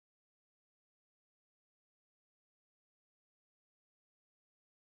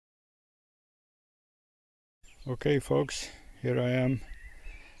Okay, folks, here I am.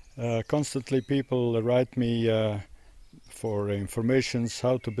 Constantly people write me for informations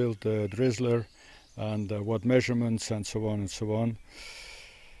how to build the DriZzleR and what measurements and so on and so on.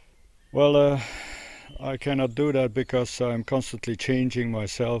 Well, I cannot do that because I'm constantly changing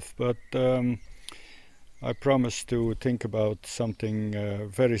myself, but I promise to think about something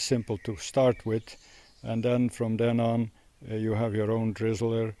very simple to start with, and then from then on you have your own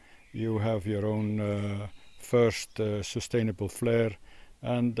DriZzleR, you have your own first sustainable flare,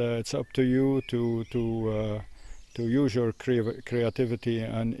 and it's up to you to use your creativity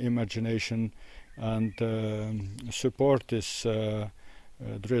and imagination and support this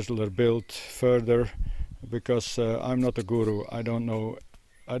DriZzleR build further, because I'm not a guru. I do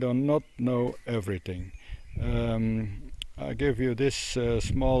not know everything. I give you this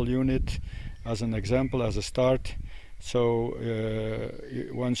small unit as an example, as a start. So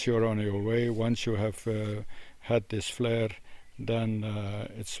once you're on your way, once you have had this flare, then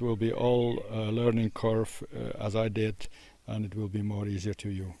it will be all a learning curve as I did, and it will be more easier to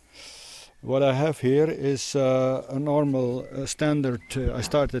you. What I have here is a normal standard. I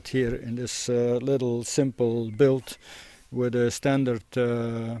started here in this little simple build with a standard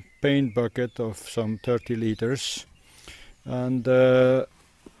paint bucket of some 30 liters and a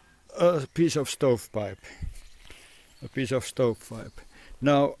piece of stovepipe.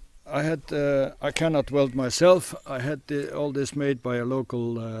 Now I cannot weld myself. I had all this made by a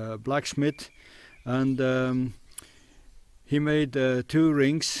local blacksmith, and he made 2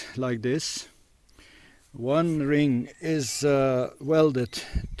 rings like this. One ring is welded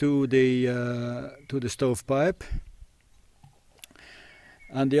to the stovepipe,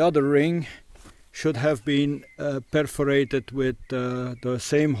 and the other ring should have been perforated with the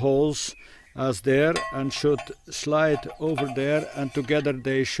same holes as there, and should slide over there, and together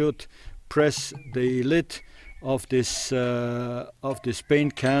they should press the lid of this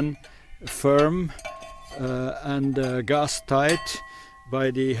paint can firm and gas tight by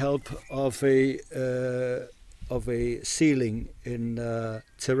the help of a sealing in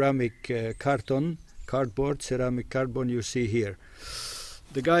ceramic cardboard you see here.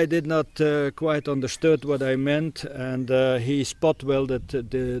 The guy did not quite understood what I meant, and he spot welded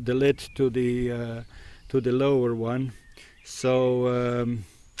the lid to the lower one. So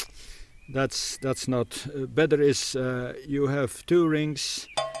that's not better. Is you have 2 rings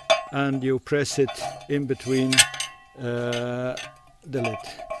and you press it in between the lid.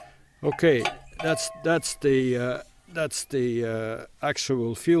 Okay, that's the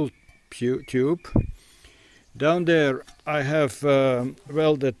actual fuel tube. Down there I have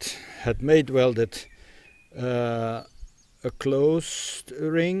made welded a closed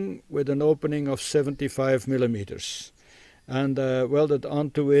ring with an opening of 75 millimeters, and welded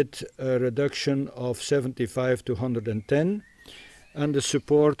onto it a reduction of 75 to 110, and the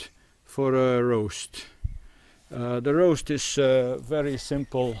support for a roast. The roast is very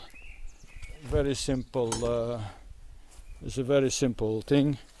simple. It's a very simple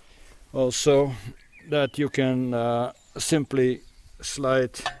thing also, that you can simply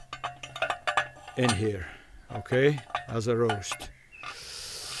slide in here, okay, as a roast.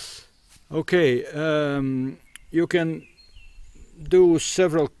 Okay, you can do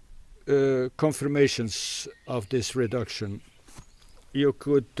several confirmations of this reduction. You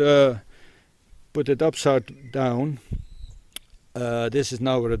could put it upside down. This is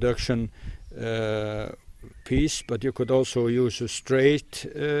now a reduction piece, but you could also use a straight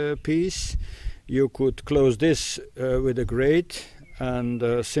piece. You could close this with a grate and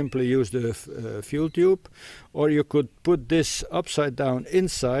simply use the fuel tube, or you could put this upside down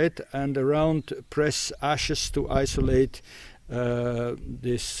inside and around press ashes to isolate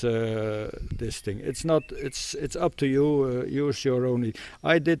this thing. It's up to you. Use your own.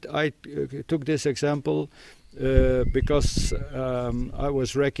 I took this example because I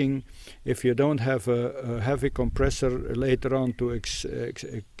was wrecking. If you don't have a heavy compressor later on to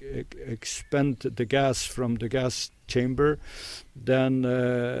expand the gas from the gas chamber, then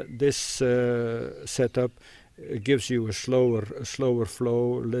this setup gives you a slower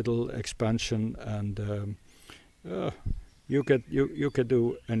flow, little expansion, and you could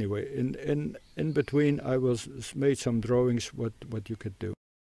do anyway. In between, I will made some drawings what you could do.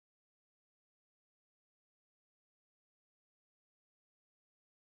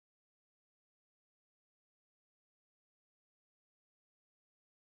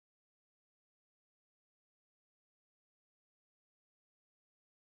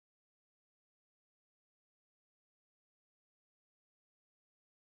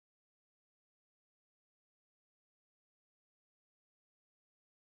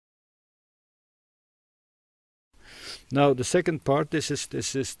 Now the second part, this is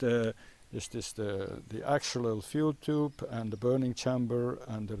the actual fuel tube and the burning chamber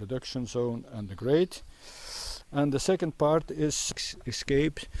and the reduction zone and the grate. And the second part is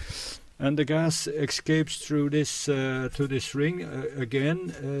escape, and the gas escapes through this to this ring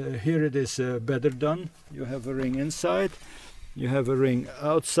again. Here it is better done. You have a ring inside, you have a ring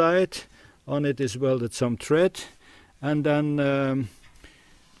outside. On it is welded some thread, and then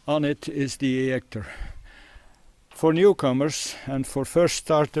on it is the ejector. For newcomers and for first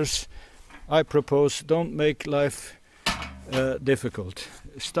starters, I propose don't make life difficult.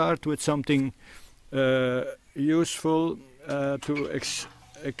 Start with something useful to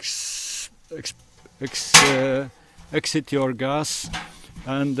exit your gas,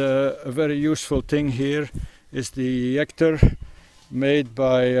 and a very useful thing here is the ejector made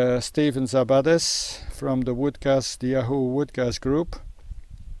by Steven Zabades from the Yahoo Wood Gas Group.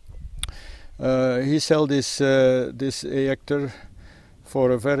 He sells this ejector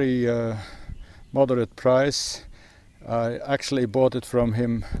for a very moderate price. I actually bought it from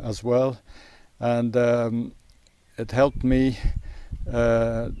him as well, and it helped me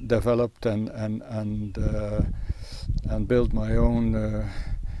develop and build my own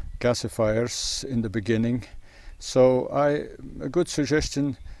gasifiers in the beginning. So a good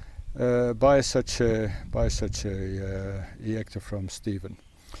suggestion: buy such a ejector from Steven.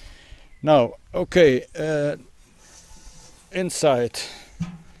 Now, okay, inside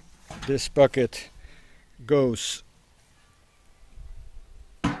this bucket goes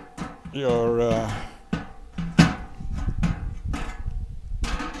your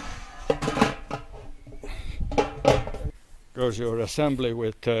assembly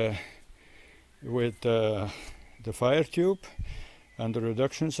with the fire tube and the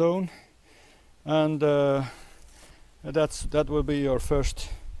reduction zone, and that will be your first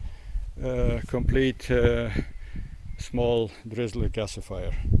complete small DriZzleR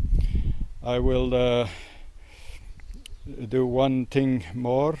gasifier. I will do one thing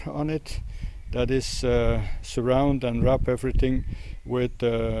more on it, that is surround and wrap everything with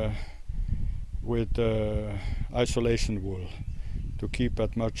isolation wool to keep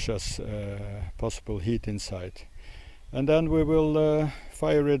as much as possible heat inside, and then we will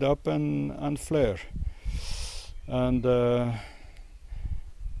fire it up and flare. And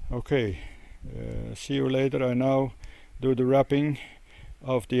okay, see you later. I now do the wrapping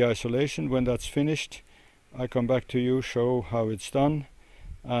of the isolation. When that's finished, I come back to you, show how it's done,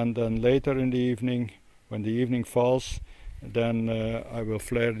 and then later in the evening, when the evening falls, then I will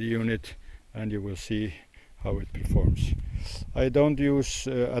flare the unit and you will see how it performs. I don't use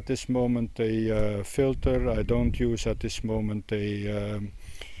at this moment a filter. I don't use at this moment a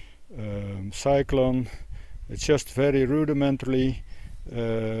cyclone. It's just very rudimentarily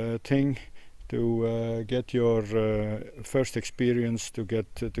thing to get your first experience, to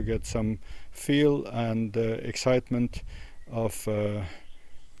get some feel and excitement of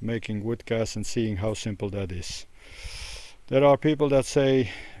making wood gas and seeing how simple that is. There are people that say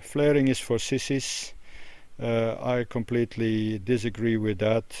flaring is for sissies. I completely disagree with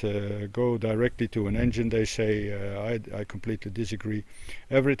that. Go directly to an engine, they say. I completely disagree.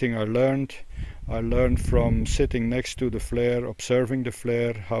 Everything I learned from sitting next to the flare, observing the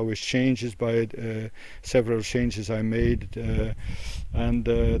flare, how it changes by several changes I made, and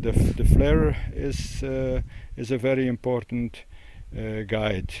the flare is a very important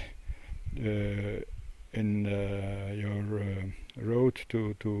guide in your road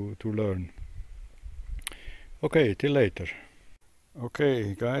to learn. Okay, till later.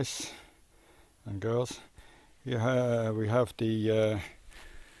 Okay, guys and girls, here we have the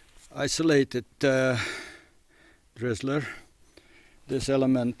isolated DriZzleR. This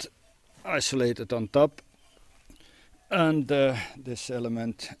element isolated on top, and this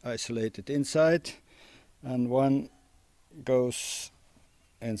element isolated inside, and one goes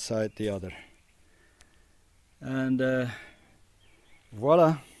inside the other. And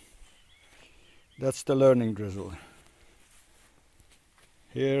voila! That's the learning DriZzleR.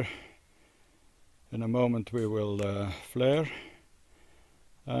 Here, in a moment, we will flare,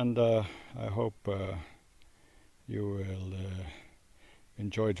 and I hope you will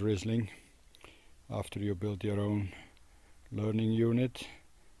enjoy drizzling after you build your own learning unit,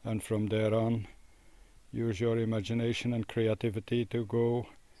 and from there on, use your imagination and creativity to go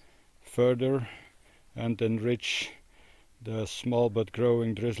further and enrich the small but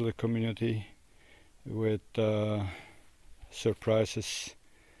growing DriZzleR community with surprises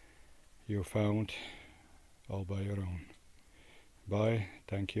you found all by your own. Bye,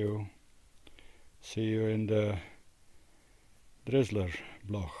 thank you. See you in the DriZzleR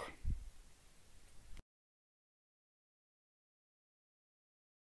blog.